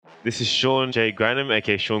This is Sean J. Granham,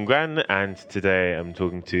 aka Sean Gran, and today I'm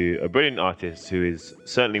talking to a brilliant artist who is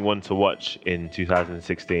certainly one to watch in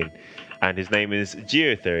 2016, and his name is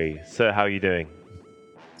Geotheory. So, how are you doing?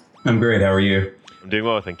 I'm great. How are you? I'm doing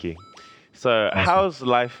well, thank you. So, Awesome. how's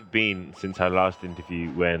life been since our last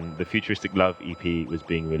interview when the Futuristic Love EP was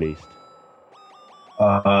being released?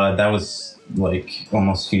 That was like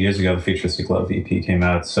almost 2 years ago. The Futuristic Love EP came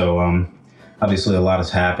out, so obviously a lot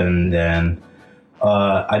has happened, and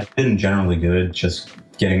I've been generally good. Just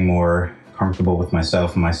getting more comfortable with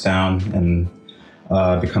myself and my sound, and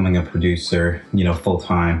becoming a producer, full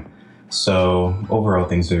time. So overall,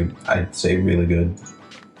 things are, I'd say, really good.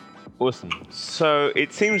 Awesome. So,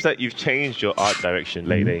 it seems that you've changed your art direction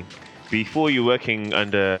lately. Before you were working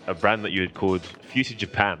under a brand that you had called Future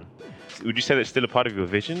Japan. Would you say that's still a part of your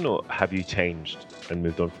vision, or have you changed and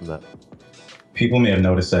moved on from that? People may have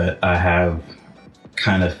noticed that I have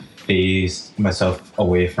kind of phased myself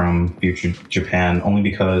away from Future Japan only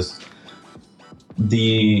because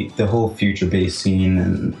the whole future based scene,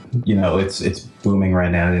 and it's booming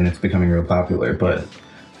right now and it's becoming real popular, but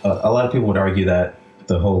a lot of people would argue that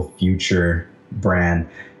the whole future brand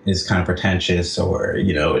is kind of pretentious, or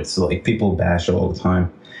it's like people bash it all the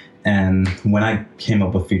time. And when I came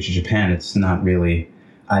up with Future Japan, it's not really,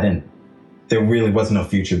 I didn't, there really wasn't a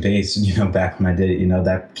future base, back when I did it,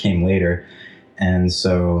 that came later. And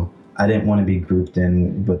so I didn't want to be grouped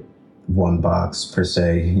in with one box per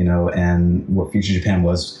se, and what Future Japan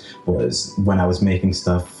was when I was making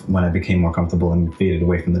stuff, when I became more comfortable and faded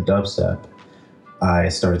away from the dubstep, I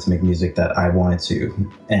started to make music that I wanted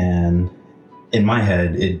to. And in my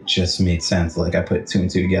head, it just made sense. Like I put two and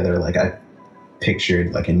two together, like I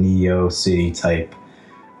pictured like a Neo City type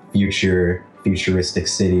futuristic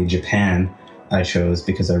city, Japan. I chose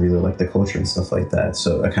because I really like the culture and stuff like that.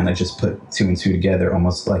 So I kind of just put two and two together,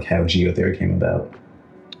 almost like how Geotheory came about.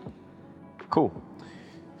 Cool.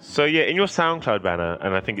 So yeah, in your SoundCloud banner,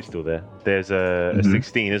 and I think it's still there, there's a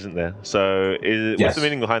 16, isn't there? So what's Yes. the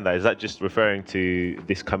meaning behind that? Is that just referring to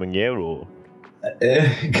this coming year, or?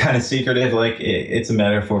 Kind of secretive. Like it's a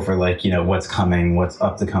metaphor for like, what's coming, what's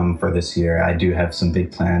up to come for this year. I do have some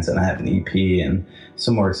big plans, and I have an EP and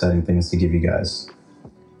some more exciting things to give you guys.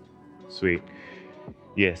 Sweet.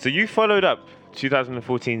 Yeah, so you followed up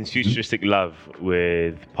 2014's Futuristic Love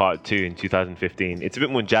with part 2 in 2015. It's a bit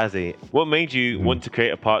more jazzy. What made you want to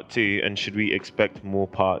create a part 2, and should we expect more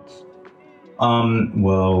parts?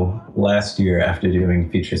 Well, last year after doing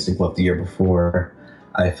Futuristic Love the year before,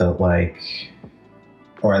 I felt like,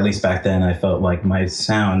 or at least back then, I felt like my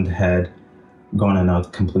sound had gone in a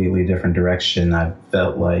completely different direction. I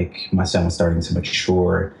felt like my sound was starting to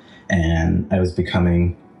mature, and I was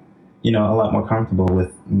becoming, a lot more comfortable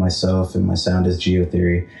with myself and my sound as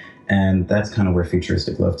Geotheory. And that's kind of where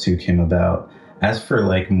Futuristic Love 2 came about. As for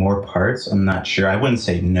like more parts, I'm not sure. I wouldn't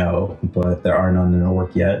say no, but there are none in the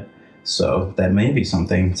work yet. So that may be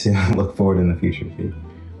something to look forward in the future to.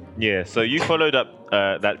 Yeah, so you followed up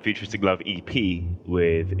that Futuristic Love EP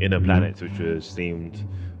with Inner Planets, which was themed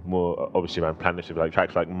more obviously around planets, with like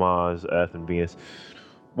tracks like Mars, Earth, and Venus.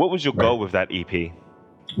 What was your goal with that EP?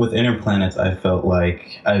 With Inner Planets, I felt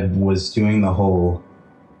like I was doing the whole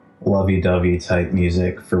lovey-dovey type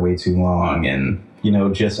music for way too long, and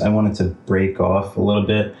I wanted to break off a little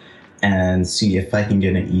bit and see if I can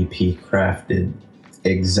get an EP crafted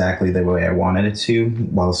exactly the way I wanted it to,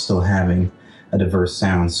 while still having a diverse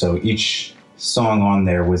sound. So each song on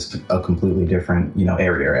there was a completely different,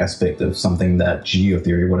 area or aspect of something that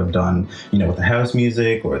Geotheory would have done, with the house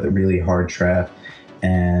music or the really hard trap.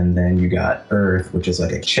 And then you got Earth, which is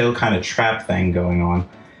like a chill kind of trap thing going on.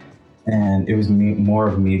 And it was more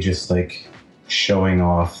of me just like showing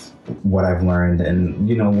off what I've learned. And,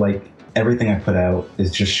 like everything I put out is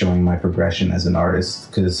just showing my progression as an artist.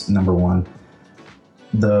 Because number one,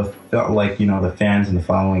 the fans and the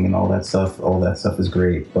following and all that stuff is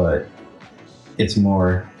great. But it's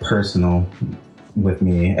more personal with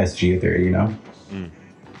me as Geotheory, Mm.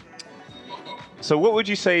 So what would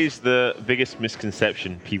you say is the biggest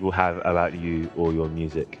misconception people have about you or your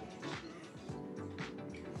music?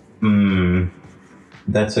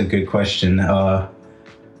 That's a good question.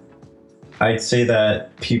 I'd say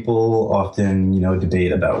that people often,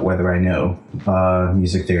 debate about whether I know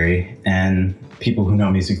music theory, and people who know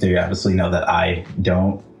music theory obviously know that I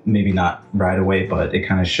don't. Maybe not right away, but it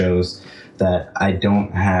kind of shows that I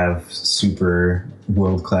don't have super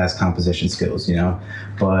world-class composition skills,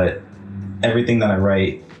 but everything that I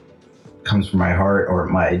write comes from my heart or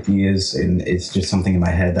my ideas, and it's just something in my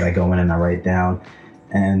head that I go in and I write down.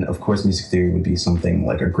 And of course, music theory would be something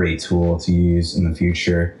like a great tool to use in the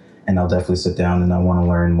future. and I'll definitely sit down and I want to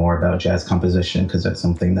learn more about jazz composition because that's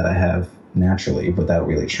something that I have naturally without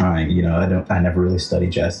really trying. I never really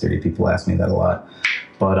studied jazz theory. People ask me that a lot.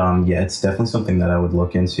 But yeah, it's definitely something that I would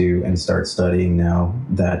look into and start studying now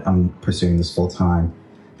that I'm pursuing this full time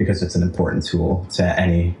because it's an important tool to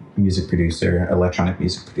any music producer, electronic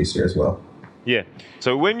music producer as well. Yeah.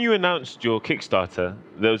 So when you announced your Kickstarter,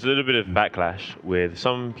 there was a little bit of backlash with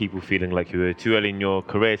some people feeling like you were too early in your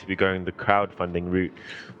career to be going the crowdfunding route.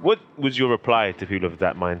 What was your reply to people of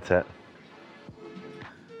that mindset?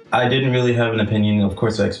 I didn't really have an opinion. Of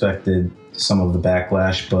course, I expected some of the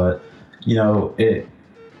backlash, but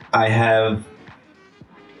I have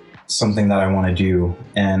something that I want to do,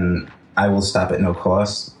 and I will stop at no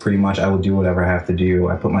cost. Pretty much, I will do whatever I have to do.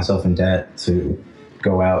 I put myself in debt to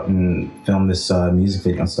go out and film this music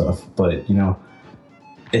video and stuff, but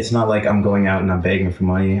it's not like I'm going out and I'm begging for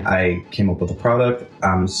money. I came up with a product,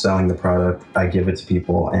 I'm selling the product, I give it to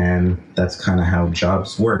people, and that's kind of how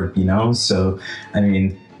jobs work, So, I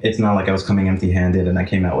mean, it's not like I was coming empty-handed and I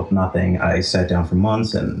came out with nothing. I sat down for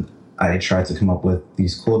months and I tried to come up with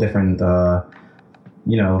these cool different,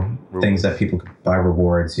 things that people can buy,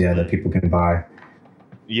 rewards, that people can buy.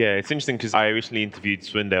 Yeah, it's interesting because I recently interviewed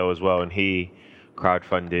Swindell as well, and he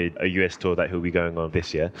crowdfunded a US tour that he'll be going on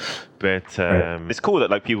this year. But It's cool that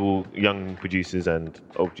like people, young producers and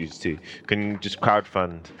old producers too, can just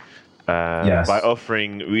crowdfund by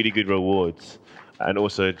offering really good rewards, and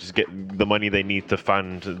also just get the money they need to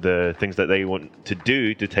fund the things that they want to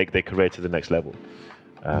do to take their career to the next level.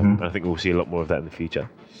 And I think we'll see a lot more of that in the future.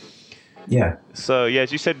 Yeah. So,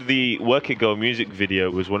 as you said, the Work It Girl music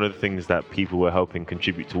video was one of the things that people were helping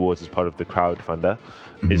contribute towards as part of the crowdfunder.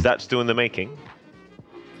 Is that still in the making?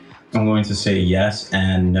 I'm going to say yes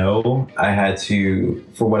and no. I had to,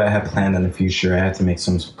 for what I had planned in the future, I had to make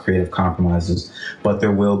some creative compromises, but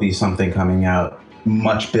there will be something coming out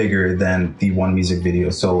much bigger than the one music video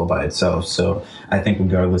solo by itself. So I think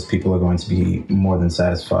regardless, people are going to be more than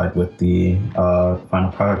satisfied with the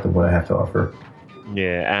final product of what I have to offer.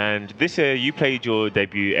 Yeah, and this year you played your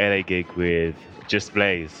debut LA gig with Just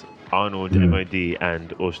Blaze, Arnold MOD,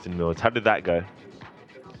 and Austin Mills. How did that go?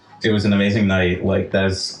 It was an amazing night. Like,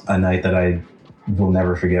 that's a night that I will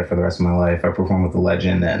never forget for the rest of my life. I performed with a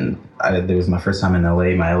legend, and it was my first time in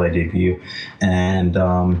LA, my LA debut. And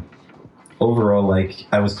overall, like,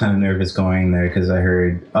 I was kind of nervous going there because I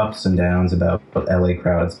heard ups and downs about LA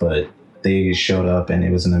crowds, but they showed up and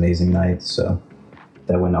it was an amazing night. So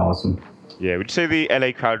that went awesome. Yeah, would you say the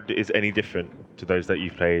LA crowd is any different to those that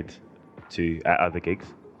you've played to at other gigs?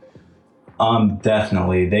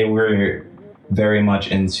 Definitely. They were very much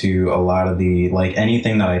into a lot of the, like,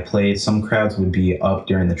 anything that I played. Some crowds would be up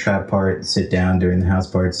during the trap part, sit down during the house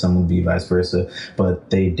part, some would be vice versa, but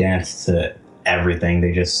they danced to everything.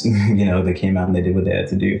 They just, they came out and they did what they had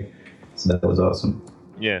to do. So that was awesome.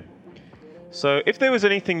 Yeah. So if there was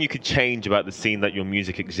anything you could change about the scene that your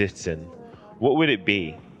music exists in, what would it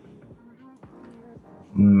be?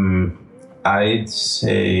 I'd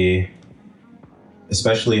say,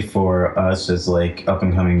 especially for us as like up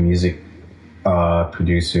and coming music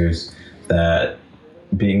producers, that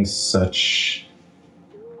being so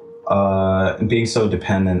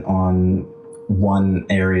dependent on one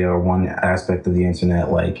area or one aspect of the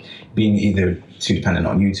internet, like being either too dependent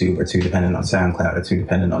on YouTube or too dependent on SoundCloud or too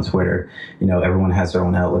dependent on Twitter. Everyone has their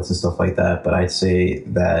own outlets and stuff like that, but I'd say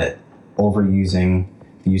that overusing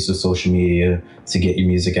the use of social media to get your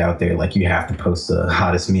music out there, like you have to post the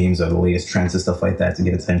hottest memes or the latest trends and stuff like that to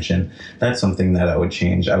get attention. That's something that I would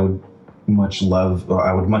change. I would much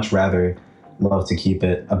rather love to keep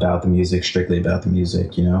it about the music, strictly about the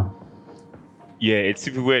music, Yeah, it's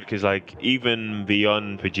super weird because like even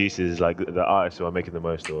beyond producers, like the artists who are making the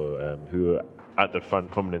most or who are at the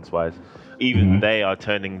front prominence wise, even they are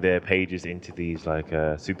turning their pages into these like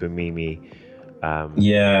super memey.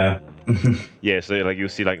 Yeah. Yeah, so like you'll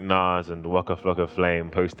see like Nas and Waka Flocka Flame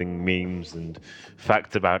posting memes and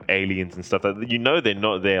facts about aliens and stuff that they're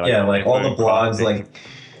not there. Like, like all the blogs, like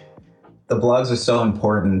the blogs are so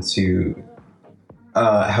important to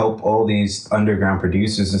help all these underground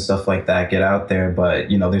producers and stuff like that get out there, but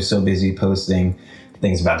they're so busy posting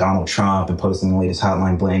things about Donald Trump and posting the latest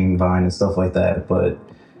Hotline Bling Vine and stuff like that. But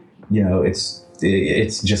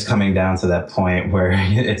it's just coming down to that point where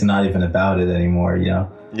it's not even about it anymore.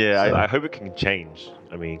 Yeah, so. I hope it can change.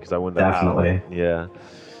 I mean, because I want that. Definitely. Yeah.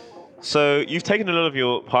 So you've taken a lot of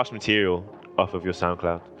your past material off of your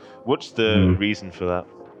SoundCloud. What's the reason for that?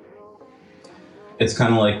 It's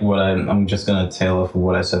kind of like what I'm just going to tail off of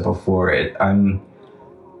what I said before. I'm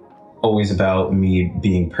always about me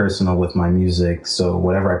being personal with my music. So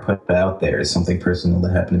whatever I put out there is something personal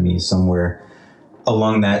that happened to me somewhere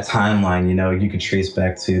along that timeline, you could trace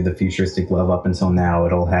back to the Futuristic Love up until now.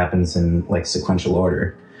 It all happens in like sequential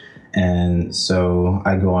order. And so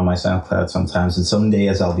I go on my SoundCloud sometimes, and some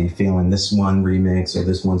days I'll be feeling this one remix or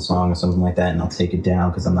this one song or something like that, and I'll take it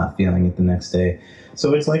down because I'm not feeling it the next day.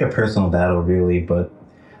 So it's like a personal battle, really, but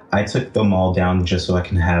I took them all down just so I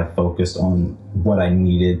can have focused on what I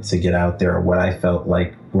needed to get out there, or what I felt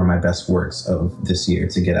like were my best works of this year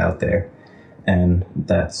to get out there. And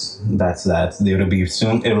that's that.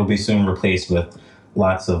 It'll be soon replaced with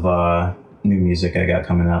lots of new music I got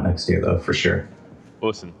coming out next year, though, for sure.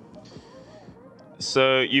 Awesome.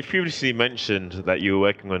 So you previously mentioned that you were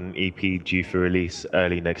working on an EP due for release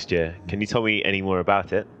early next year. Can you tell me any more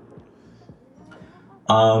about it?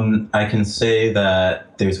 I can say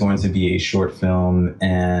that there's going to be a short film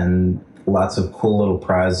and lots of cool little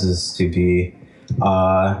prizes to be.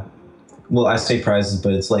 Well, I say prizes,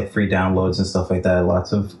 but it's like free downloads and stuff like that.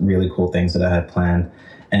 Lots of really cool things that I had planned.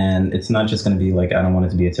 And it's not just going to be like, I don't want it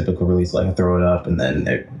to be a typical release, like I throw it up and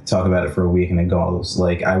then talk about it for a week and it goes.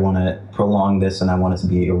 Like, I want to prolong this, and I want it to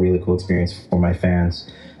be a really cool experience for my fans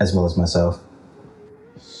as well as myself.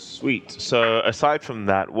 Sweet. So aside from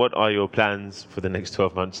that, what are your plans for the next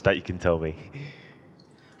 12 months that you can tell me?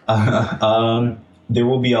 There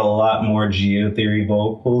will be a lot more Geotheory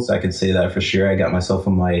vocals. I could say that for sure. I got myself a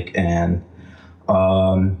mic, and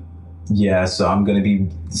yeah, so I'm going to be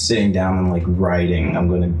sitting down and like writing. I'm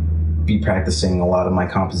going to be practicing a lot of my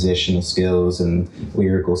compositional skills and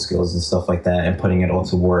lyrical skills and stuff like that, and putting it all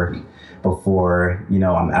to work before,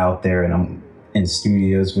 I'm out there and I'm in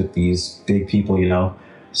studios with these big people.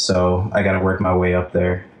 So I got to work my way up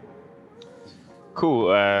there.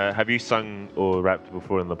 Cool. Have you sung or rapped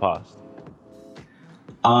before in the past?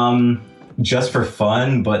 Just for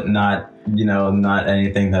fun, but not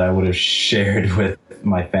anything that I would have shared with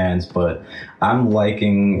my fans. But I'm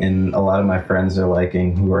liking, and a lot of my friends are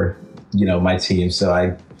liking, who are, my team. So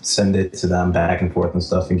I send it to them back and forth and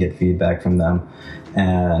stuff and get feedback from them.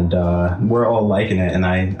 And we're all liking it, and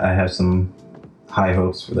I have some high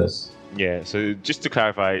hopes for this. Yeah, so just to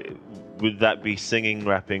clarify, would that be singing,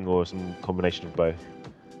 rapping, or some combination of both?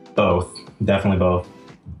 Both. Definitely both.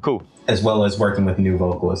 Cool. As well as working with new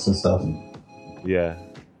vocalists and stuff. Yeah. Yeah,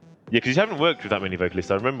 because you haven't worked with that many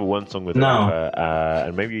vocalists. I remember one song with No. Erica,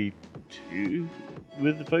 and maybe two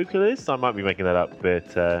with vocalists. I might be making that up,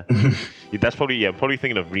 but that's probably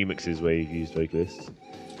thinking of remixes where you've used vocalists.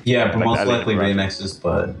 Yeah, but Like most Ali likely Rapping. remixes,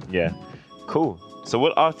 but... Yeah. Cool. So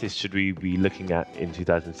what artists should we be looking at in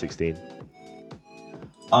 2016?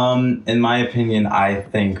 In my opinion, I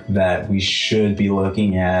think that we should be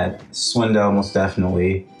looking at Swindell, most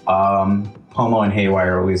definitely. Pomo and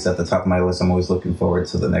Haywire are always at the top of my list. I'm always looking forward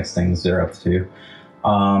to the next things they're up to.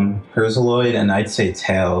 Herzaloid and I'd say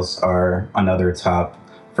Tails are another top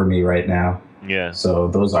for me right now. Yeah. So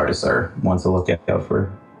those artists are ones to look out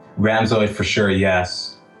for. Ramzoid for sure,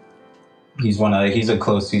 yes. He's a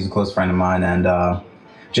close friend of mine, and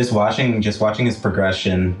just watching his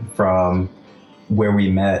progression from where we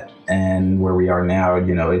met and where we are now,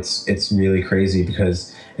 it's really crazy,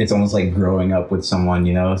 because it's almost like growing up with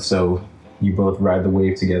someone, so you both ride the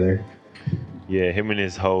wave together. Yeah, him and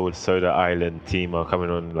his whole Soda Island team are coming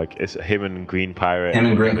on, like it's him and Green Pirate. Him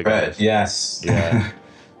and Green Pirate, yes. Yeah,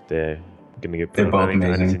 they're gonna get. They're both I need to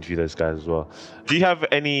amazing. interview those guys as well. Do you have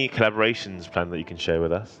any collaborations planned that you can share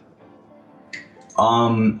with us?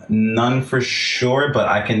 None for sure, but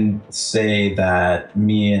I can say that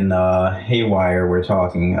me and Haywire were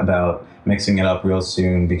talking about mixing it up real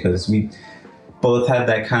soon, because we both have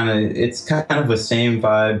that it's kind of the same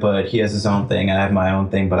vibe, but he has his own thing, I have my own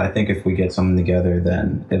thing, but I think if we get something together,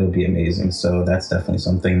 then it'll be amazing. So that's definitely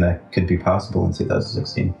something that could be possible in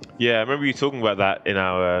 2016. Yeah, I remember you talking about that in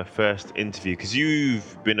our first interview, because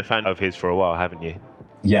you've been a fan of his for a while, haven't you?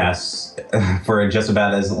 Yes, for just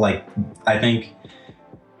about as, I think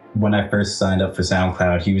when I first signed up for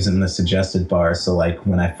SoundCloud, he was in the suggested bar. So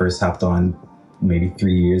when I first hopped on maybe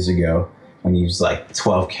 3 years ago, when he was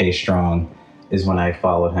 12K strong, is when I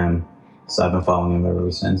followed him. So I've been following him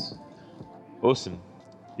ever since. Awesome.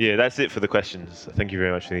 Yeah, that's it for the questions. Thank you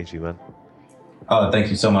very much for the interview, man. Oh, thank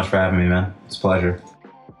you so much for having me, man. It's a pleasure.